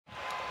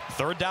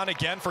Third down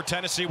again for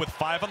Tennessee with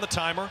 5 on the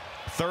timer.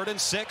 3rd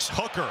and 6.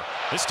 Hooker.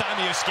 This time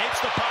he escapes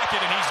the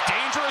pocket, and he's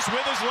dangerous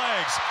with his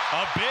legs.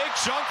 A big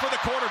chunk for the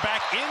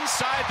quarterback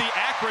inside the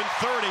Akron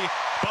 30.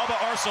 Bubba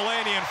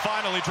Arcelanian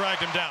finally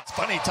dragged him down. It's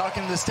funny,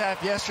 talking to the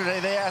staff yesterday,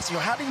 they asked,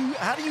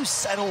 how do you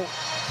settle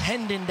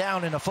Hendon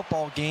down in a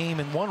football game?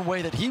 And one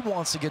way that he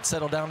wants to get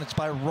settled down is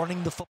by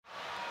running the football.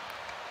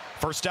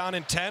 First down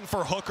and 10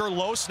 for Hooker.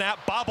 Low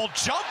snap, bobble,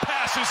 jump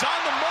passes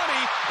on the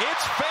money.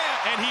 It's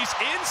Fant, and he's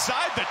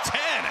inside the 10.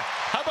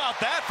 How about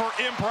that for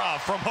improv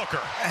from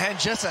Hooker? And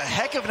just a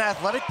heck of an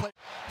athletic play.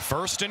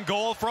 First and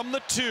goal from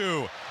the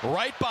 2.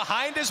 Right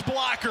behind his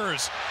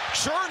blockers.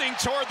 Churning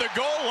toward the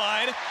goal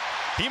line.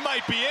 He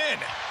might be in.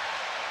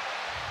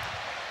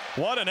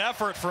 What an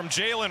effort from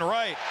Jalen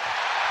Wright.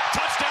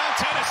 Touchdown,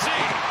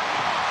 Tennessee.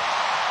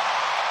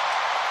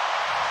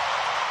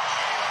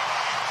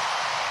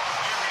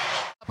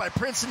 By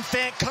Princeton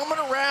Fant coming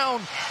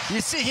around.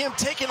 You see him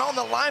taking on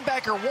the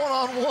linebacker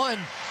one-on-one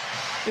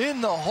in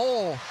the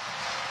hole.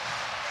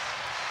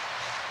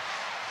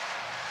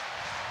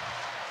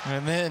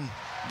 And then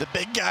the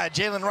big guy,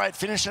 Jalen Wright,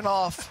 finishing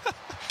off.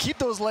 Keep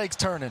those legs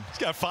turning. He's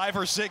got 5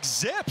 or 6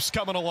 zips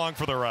coming along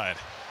for the ride.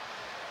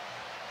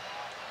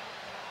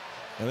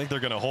 I think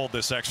they're going to hold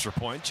this extra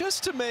point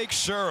just to make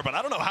sure, but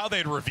I don't know how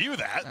they'd review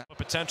that. A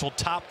potential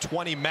top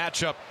 20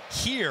 matchup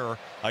here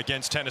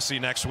against Tennessee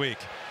next week.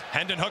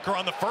 Hendon Hooker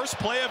on the first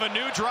play of a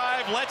new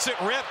drive, lets it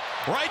rip.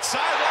 Right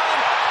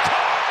sideline,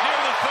 caught near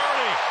the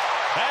 30.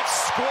 That's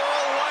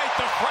Squirrel White,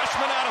 the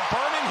freshman out of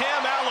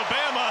Birmingham,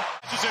 Alabama.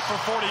 This is it for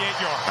 48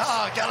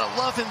 yards. Gotta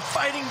love him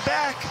fighting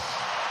back.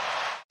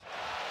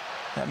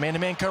 That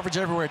man-to-man coverage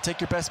everywhere. Take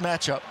your best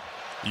matchup.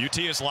 UT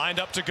is lined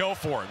up to go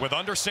for it with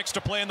under 6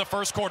 to play in the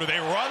first quarter. They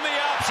run the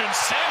option.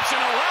 Sampson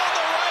around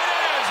the right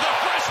edge. The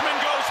freshman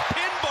goes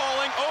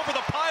pinballing over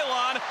the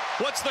pylon.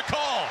 What's the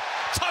call?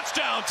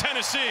 Touchdown,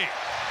 Tennessee.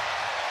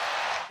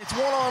 It's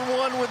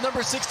one-on-one with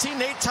number 16,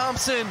 Nate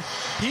Thompson.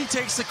 He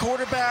takes the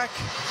quarterback.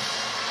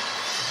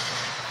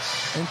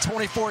 And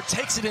 24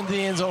 takes it into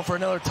the end zone for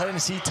another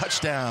Tennessee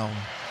touchdown.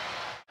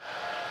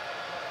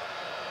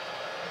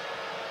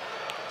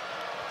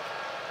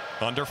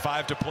 Under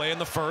 5 to play in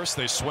the first.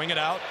 They swing it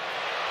out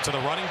to the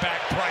running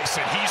back, Price,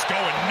 and he's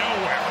going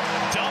nowhere.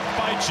 Dumped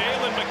by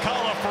Jalen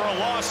McCullough for a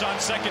loss on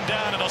 2nd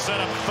down. It'll set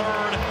up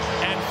 3rd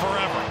and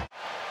forever.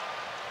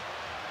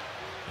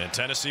 And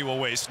Tennessee will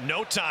waste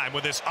no time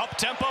with this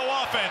up-tempo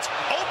offense.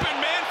 Open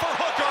man for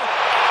Hooker.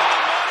 On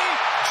the money.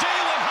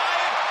 Jalen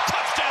Hyatt.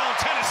 Touchdown,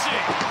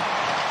 Tennessee.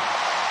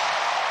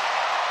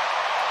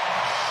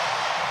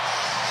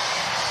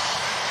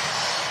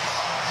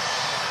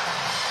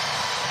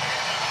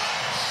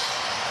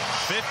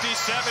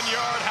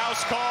 57-yard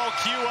house call.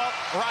 Cue up.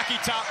 Rocky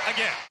Top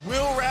again.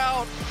 Wheel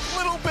route.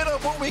 Little bit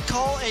of what we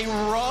call a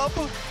rub.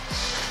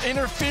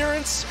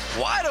 Interference.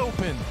 Wide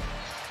open.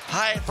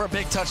 Hyatt for a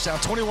big touchdown.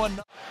 21.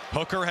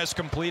 Hooker has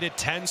completed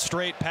 10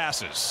 straight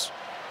passes.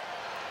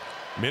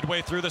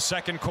 Midway through the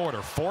second quarter.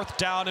 4th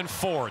down and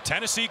 4.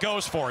 Tennessee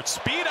goes for it.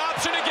 Speed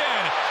option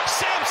again.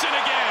 Sampson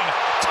again.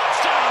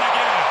 Touchdown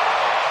again.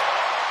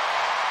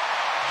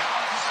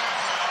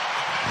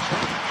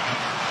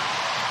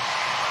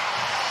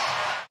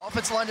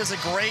 Offensive line does a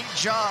great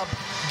job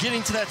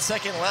getting to that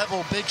second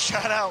level. Big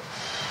shout out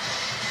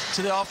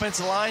to the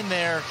offensive line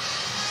there.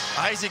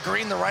 Isaac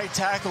Green, the right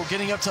tackle,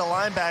 getting up to the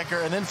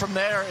linebacker. And then from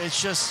there, it's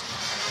just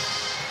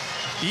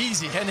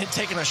easy. Hendon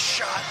taking a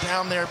shot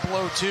down there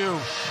below 2.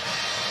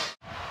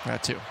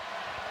 Got 2.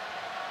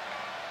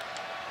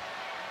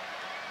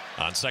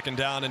 On 2nd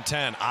down and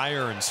 10,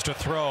 Irons to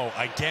throw.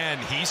 Again,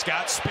 he's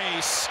got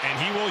space, and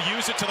he will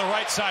use it to the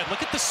right side.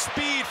 Look at the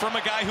speed from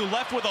a guy who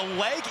left with a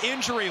leg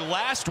injury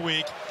last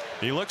week.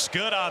 He looks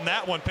good on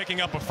that one,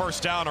 picking up a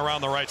 1st down around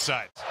the right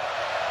side.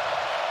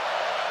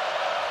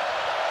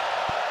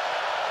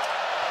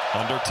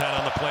 Under 10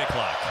 on the play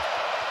clock.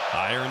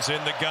 Irons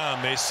in the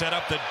gun. They set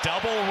up the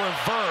double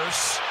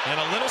reverse, and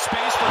a little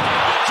space for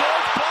Campbell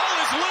George. Ball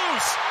is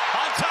loose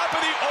on top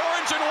of the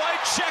orange and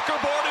white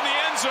checkerboard in the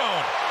end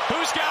zone.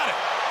 Who's got it?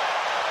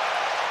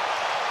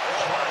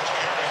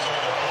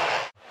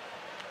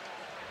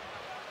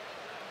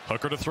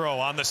 Hooker to throw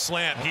on the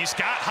slant. He's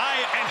got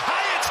Hyatt, and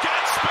Hyatt's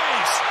got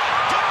space.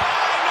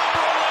 Goodbye,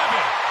 number 11.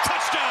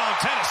 Touchdown,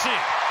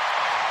 Tennessee.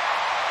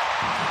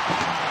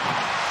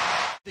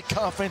 The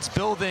confidence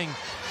building,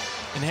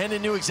 and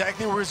Hendon knew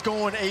exactly where he was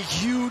going. A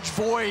huge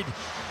void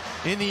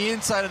in the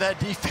inside of that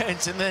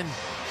defense, and then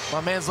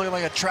my man's looking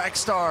like a track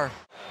star.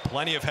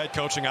 Plenty of head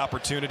coaching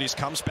opportunities.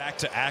 Comes back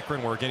to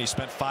Akron, where again he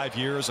spent 5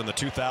 years in the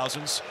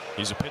 2000s.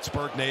 He's a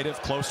Pittsburgh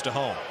native, close to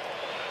home.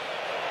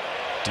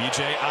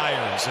 DJ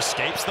Irons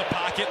escapes the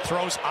pocket,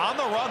 throws on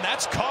the run.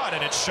 That's caught,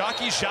 and it's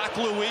Shocky Jacques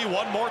Louis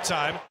one more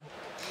time.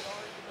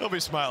 He'll be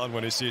smiling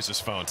when he sees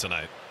his phone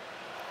tonight.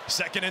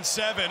 2nd and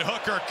 7.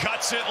 Hooker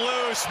cuts it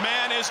loose.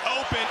 Man is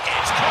open.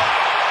 It's caught.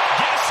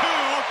 Guess who?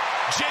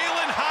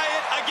 Jalen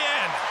Hyatt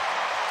again.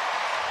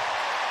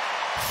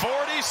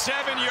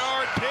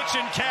 47-yard pitch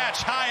and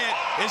catch.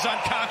 Hyatt is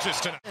unconscious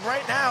tonight. And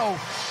right now,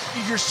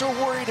 you're so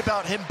worried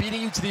about him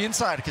beating you to the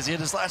inside because he had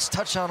his last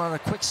touchdown on a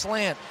quick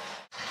slant.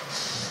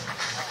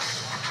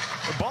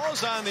 The ball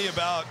is on the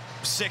about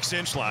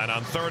 6-inch line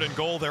on 3rd and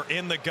goal. They're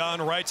in the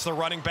gun. Wright's the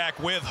running back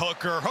with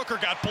Hooker. Hooker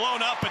got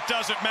blown up. It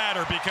doesn't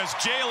matter because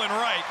Jalen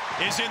Wright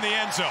is in the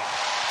end zone.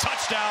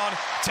 Touchdown,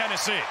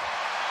 Tennessee.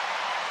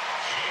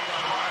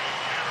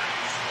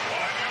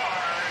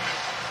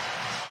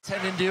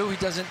 And do he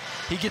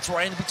gets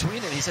right in between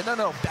it. He said,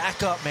 no,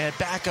 back up, man,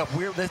 back up.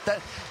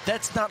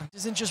 That's not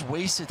isn't just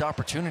wasted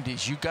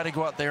opportunities. You got to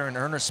go out there and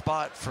earn a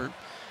spot for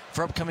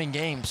upcoming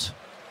games.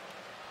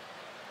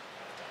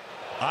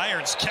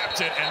 Irons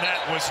kept it, and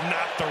that was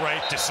not the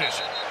right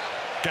decision.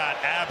 Got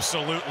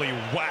absolutely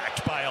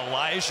whacked by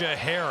Elijah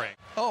Herring.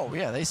 Oh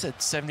yeah, they said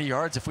 70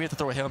 yards. If we have to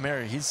throw a Hail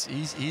Mary,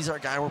 he's our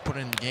guy we're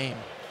putting in the game.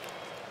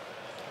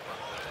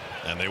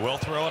 And they will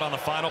throw it on the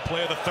final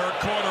play of the 3rd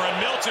quarter, and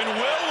Milton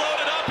will load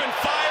it up and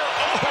fire.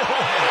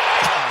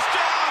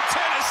 Touchdown,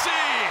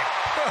 Tennessee!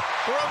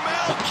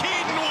 Ramel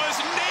Keaton was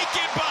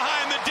naked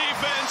behind the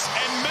defense,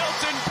 and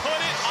Milton put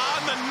it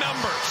on the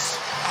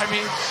numbers. I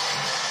mean,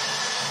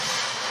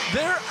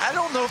 I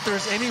don't know if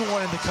there's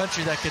anyone in the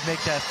country that could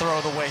make that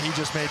throw the way he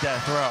just made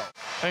that throw.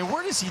 I mean,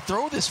 where does he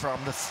throw this from?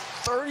 The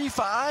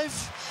 35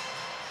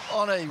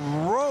 on a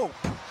rope.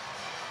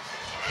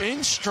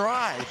 In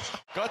stride.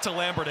 Go out to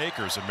Lambert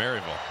Acres in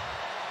Maryville.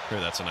 Here,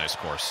 that's a nice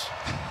course.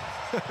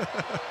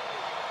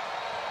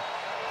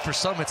 For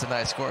some, it's a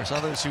nice course.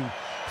 Others who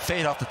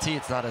fade off the tee,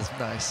 it's not as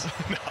nice.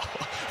 No.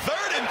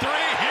 3rd and 3.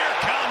 Here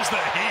comes the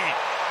heat.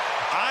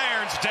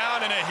 Irons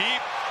down in a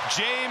heap.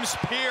 James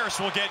Pierce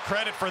will get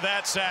credit for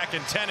that sack,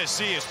 and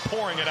Tennessee is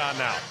pouring it on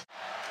now.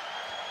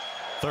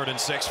 3rd and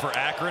 6 for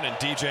Akron and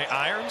DJ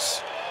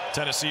Irons.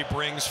 Tennessee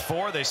brings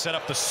 4. They set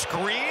up the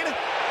screen, and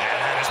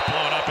that is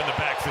blown up in the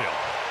backfield.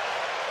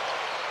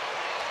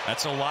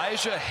 That's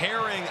Elijah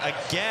Herring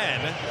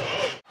again.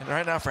 And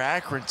right now for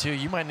Akron, too,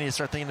 you might need to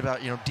start thinking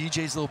about,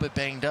 DJ's a little bit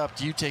banged up.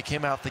 Do you take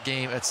him out the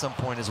game at some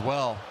point as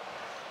well?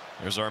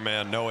 Here's our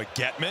man Noah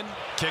Getman.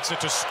 Kicks it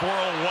to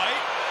Squirrel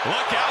White.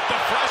 Look out, the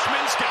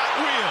freshman's got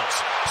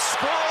wheels.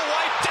 Squirrel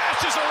White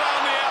dashes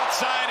around the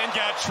outside and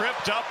got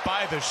tripped up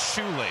by the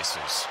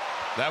shoelaces.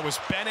 That was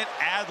Bennett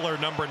Adler,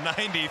 number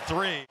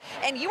 93.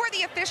 And you are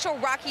the official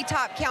Rocky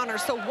Top counter.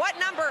 So what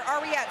number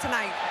are we at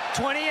tonight?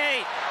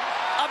 28.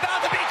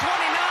 About to be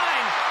 29.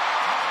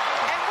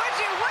 And would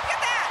you look at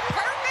that?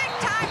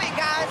 Perfect timing,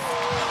 guys.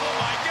 Oh,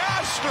 my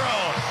gosh, Stro.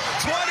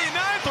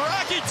 29th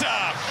Rocky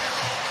Top.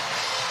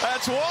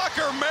 That's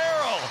Walker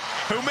Merrill,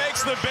 who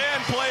makes the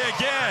band play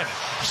again.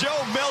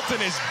 Joe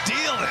Milton is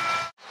dealing.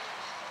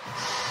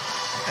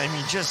 I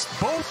mean, just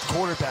both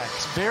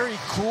quarterbacks, very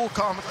cool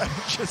comment.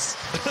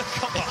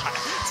 Come on,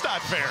 it's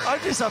not fair. I'm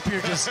just up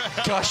here just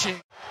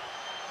gushing.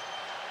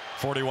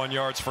 41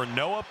 yards for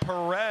Noah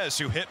Perez,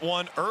 who hit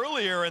one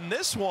earlier, and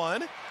this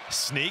one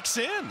sneaks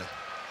in.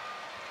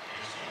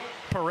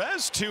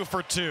 Perez 2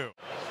 for 2.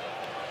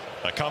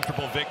 A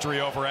comfortable victory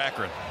over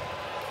Akron.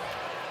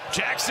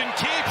 Jackson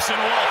keeps and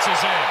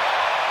waltzes in.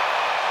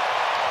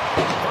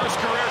 First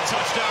career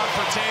touchdown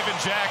for Taven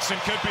Jackson,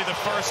 could be the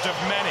first of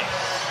many.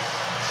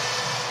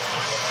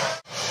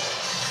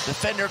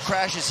 Defender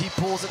crashes, he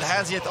pulls it,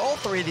 has it. All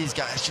 3 of these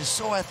guys just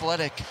so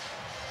athletic,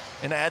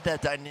 and add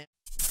that dynamic.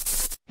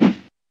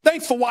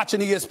 Thanks for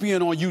watching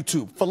ESPN on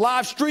YouTube. For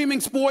live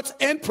streaming, sports,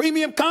 and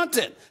premium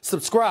content,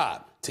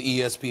 subscribe to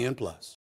ESPN+.